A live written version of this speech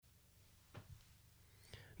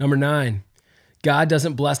Number 9, God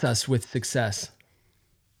doesn't bless us with success.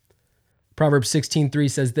 Proverbs 16:3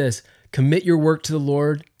 says this, "Commit your work to the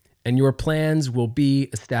Lord, and your plans will be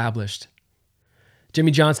established." Jimmy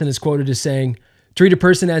Johnson is quoted as saying, "Treat a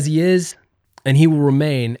person as he is, and he will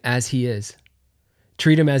remain as he is.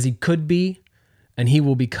 Treat him as he could be, and he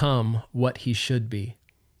will become what he should be."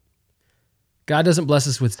 God doesn't bless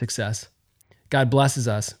us with success. God blesses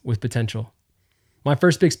us with potential. My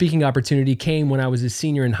first big speaking opportunity came when I was a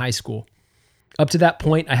senior in high school. Up to that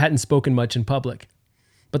point, I hadn't spoken much in public.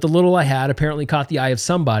 But the little I had apparently caught the eye of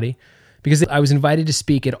somebody because I was invited to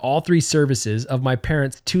speak at all 3 services of my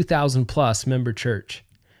parents' 2,000 plus member church.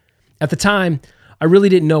 At the time, I really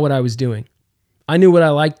didn't know what I was doing. I knew what I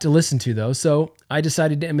liked to listen to though, so I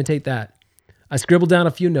decided to imitate that. I scribbled down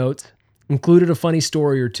a few notes, included a funny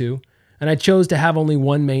story or two, and I chose to have only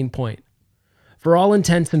one main point. For all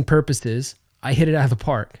intents and purposes, I hit it out of the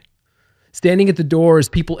park. Standing at the door as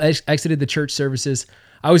people exited the church services,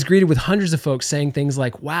 I was greeted with hundreds of folks saying things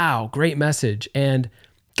like, "Wow, great message," and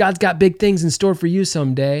 "God's got big things in store for you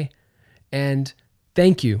someday," and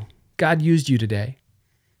 "Thank you, God used you today."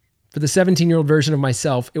 For the 17-year-old version of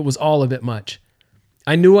myself, it was all a bit much.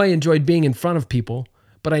 I knew I enjoyed being in front of people,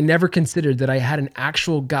 but I never considered that I had an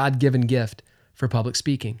actual God-given gift for public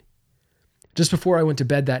speaking. Just before I went to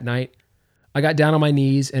bed that night, I got down on my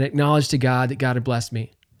knees and acknowledged to God that God had blessed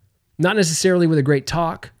me. Not necessarily with a great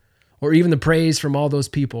talk, or even the praise from all those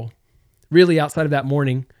people. Really, outside of that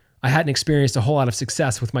morning, I hadn't experienced a whole lot of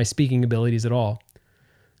success with my speaking abilities at all.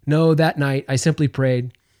 No, that night, I simply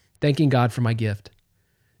prayed, thanking God for my gift.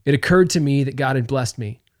 It occurred to me that God had blessed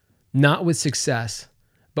me, not with success,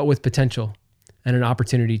 but with potential and an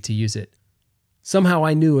opportunity to use it. Somehow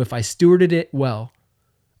I knew if I stewarded it well,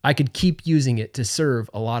 I could keep using it to serve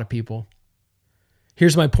a lot of people.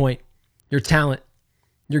 Here's my point. Your talent,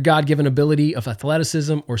 your God-given ability of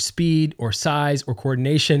athleticism or speed or size or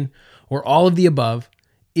coordination or all of the above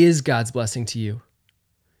is God's blessing to you.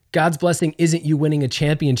 God's blessing isn't you winning a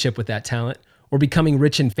championship with that talent or becoming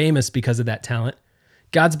rich and famous because of that talent.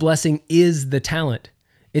 God's blessing is the talent.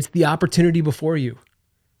 It's the opportunity before you.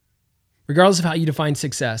 Regardless of how you define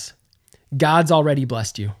success, God's already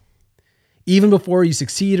blessed you. Even before you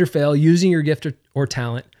succeed or fail using your gift or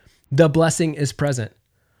talent, the blessing is present.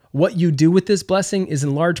 What you do with this blessing is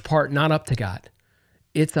in large part not up to God.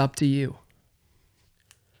 It's up to you.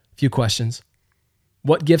 A few questions.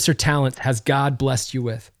 What gifts or talents has God blessed you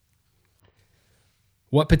with?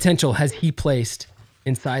 What potential has He placed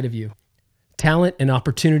inside of you? Talent and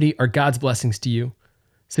opportunity are God's blessings to you.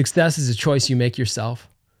 Success is a choice you make yourself.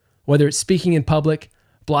 Whether it's speaking in public,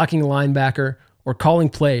 blocking a linebacker, or calling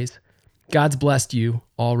plays, God's blessed you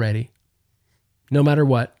already. No matter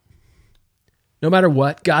what,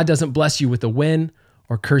 God doesn't bless you with a win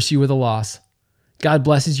or curse you with a loss. God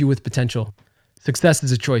blesses you with potential. Success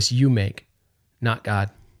is a choice you make, not God.